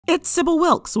It's Sybil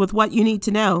Wilkes with what you need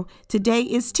to know. Today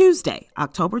is Tuesday,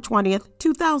 October 20th,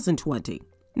 2020.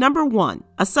 Number 1,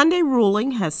 a Sunday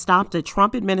ruling has stopped a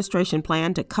Trump administration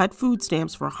plan to cut food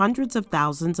stamps for hundreds of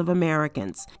thousands of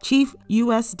Americans. Chief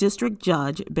U.S. District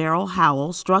Judge Beryl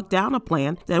Howell struck down a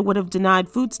plan that would have denied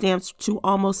food stamps to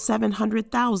almost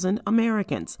 700,000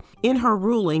 Americans. In her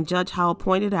ruling, Judge Howell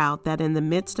pointed out that in the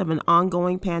midst of an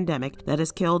ongoing pandemic that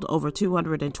has killed over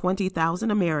 220,000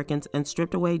 Americans and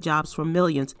stripped away jobs from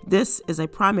millions, this is a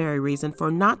primary reason for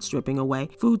not stripping away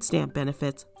food stamp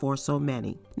benefits for so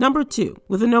many. Number 2,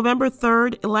 with the November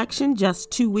 3rd election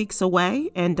just 2 weeks away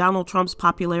and Donald Trump's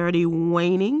popularity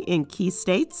waning in key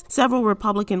states, several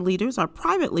Republican leaders are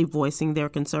privately voicing their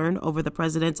concern over the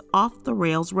president's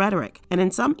off-the-rails rhetoric, and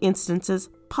in some instances,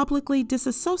 publicly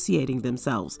disassociating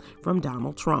themselves from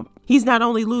Donald Trump. He's not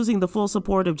only losing the full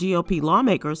support of GOP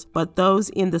lawmakers, but those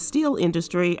in the steel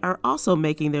industry are also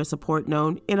making their support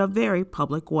known in a very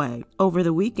public way. Over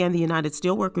the weekend, the United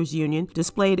Steelworkers Union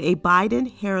displayed a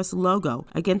Biden-Harris logo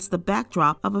against the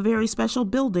backdrop of a very special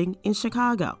building in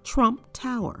Chicago, Trump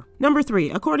Tower. Number 3,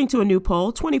 according to a new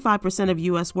poll, 25% of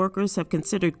U.S. workers have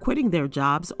considered quitting their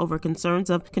jobs over concerns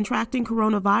of contracting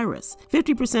coronavirus.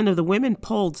 50% of the women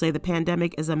polled say the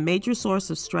pandemic is a major source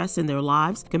of stress in their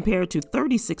lives, compared to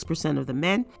 36% of the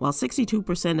men, while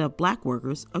 62% of black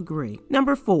workers agree.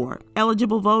 Number 4,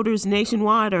 eligible voters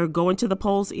nationwide are going to the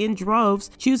polls in droves,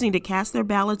 choosing to cast their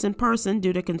ballots in person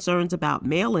due to concerns about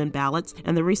mail-in ballots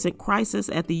and the recent crisis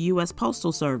at the U.S.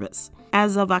 Postal Service.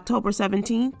 As of October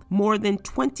 17th, more than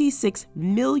 26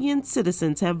 million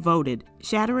citizens have voted,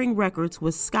 shattering records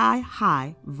with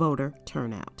sky-high voter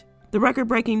turnout. The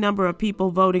record-breaking number of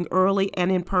people voting early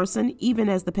and in person, even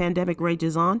as the pandemic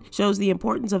rages on, shows the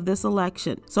importance of this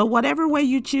election. So whatever way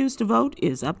you choose to vote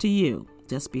is up to you.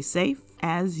 Just be safe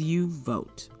as you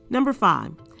vote. Number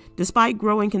 5. Despite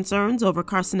growing concerns over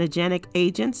carcinogenic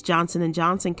agents, Johnson &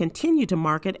 Johnson continued to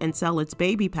market and sell its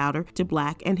baby powder to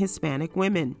Black and Hispanic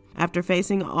women. After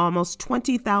facing almost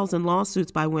 20,000 lawsuits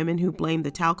by women who blamed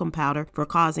the talcum powder for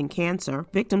causing cancer,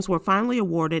 victims were finally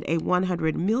awarded a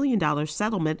 $100 million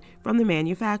settlement from the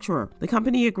manufacturer. The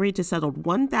company agreed to settle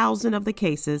 1,000 of the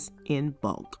cases in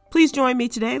bulk. Please join me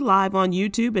today live on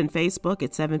YouTube and Facebook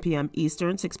at 7 p.m.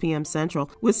 Eastern, 6 p.m. Central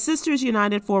with Sisters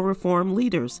United for Reform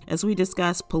leaders as we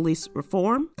discuss police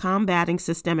reform, combating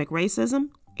systemic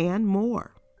racism, and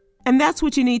more. And that's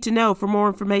what you need to know. For more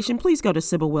information, please go to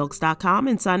SybilWilkes.com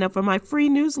and sign up for my free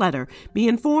newsletter. Be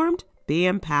informed, be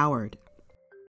empowered.